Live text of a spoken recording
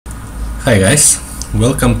Hi guys,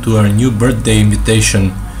 welcome to our new birthday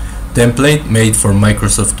invitation template made for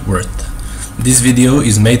Microsoft Word. This video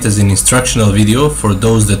is made as an instructional video for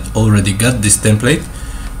those that already got this template,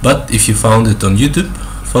 but if you found it on YouTube,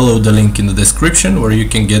 follow the link in the description where you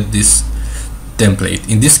can get this template.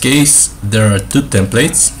 In this case, there are two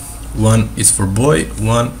templates. One is for boy,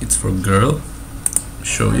 one is for girl. I'll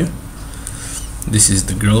show you. This is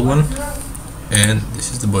the girl one and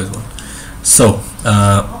this is the boys one. So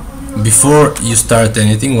before you start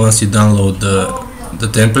anything, once you download the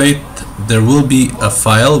template, there will be a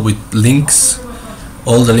file with links.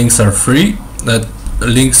 All the links are free. That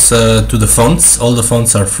links to the fonts. All the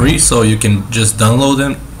fonts are free, so you can just download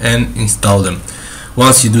them and install them.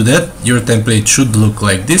 Once you do that, your template should look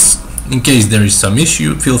like this. In case there is some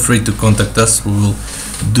issue, feel free to contact us. We will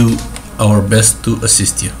do our best to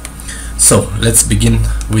assist you. So let's begin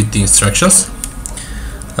with the instructions.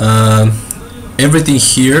 Everything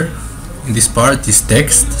here in this part is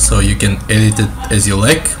text, so you can edit it as you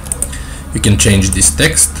like. You can change this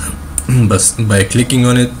text by clicking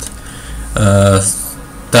on it,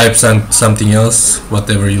 type something else,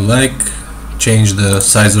 whatever you like, change the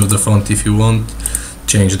size of the font if you want,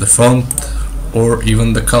 change the font or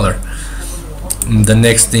even the color. The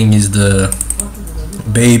next thing is the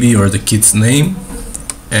baby or the kid's name,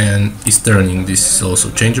 and is turning. This is also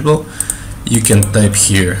changeable. You can type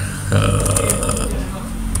here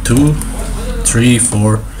 2, 3,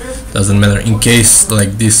 4, doesn't matter. In case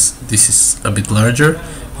like this is a bit larger,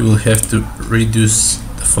 you will have to reduce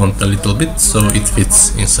the font a little bit so it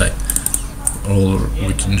fits inside, or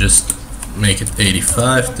we can just make it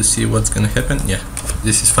 85 to see what's gonna happen. Yeah,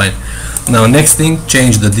 this is fine. Now next thing,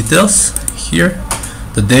 change the details here,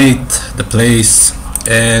 the date, the place,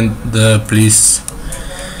 and the please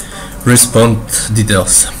respond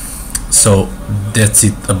details. So that's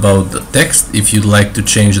it about the text. If you'd like to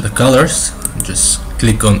change the colors, just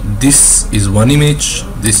click on this is one image,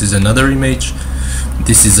 this is another image,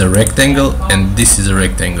 this is a rectangle, and this is a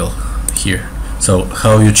rectangle here. So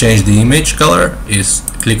how you change the image color is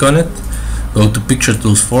click on it, go to picture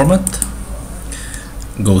tools format,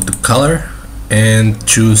 go to color, and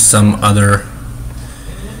choose some other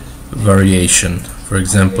variation. For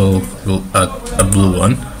example, we'll add a blue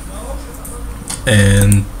one,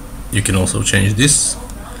 and you can also change this.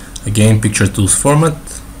 Again, picture tools format,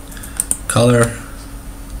 color,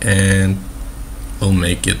 and we'll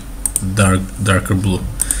make it darker blue.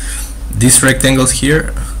 These rectangles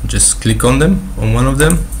here, just click on them, on one of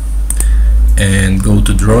them, and go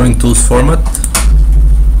to drawing tools format,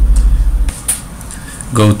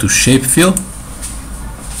 go to shape fill,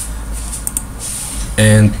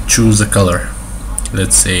 and choose a color.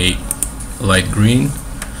 Let's say light green,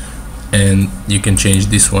 and you can change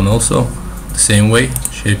this one also the same way,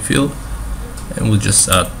 shape fill, and we'll just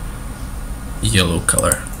add yellow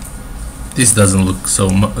color. This doesn't look so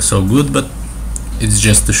good, but it's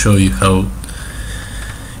just to show you how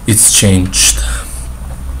it's changed.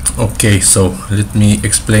 Okay, so let me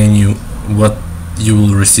explain you what you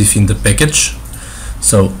will receive in the package.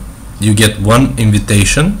 So you get one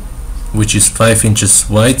invitation, which is 5 inches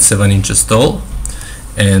wide, 7 inches tall,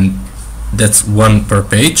 and that's one per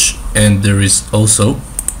page. And there is also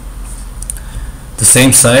the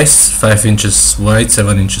same size, 5 inches wide,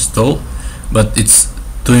 7 inches tall, but it's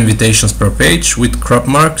 2 invitations per page with crop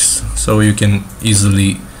marks, so you can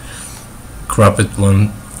easily crop it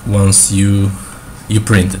once you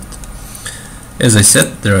print it. As I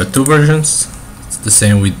said, there are two versions. It's the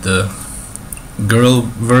same with the girl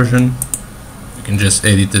version. You can just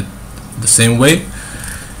edit it the same way,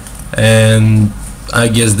 and I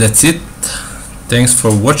guess that's it. Thanks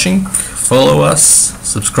for watching. Follow us,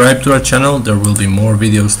 subscribe to our channel. There will be more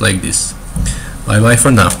videos like this. Bye bye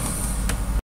for now.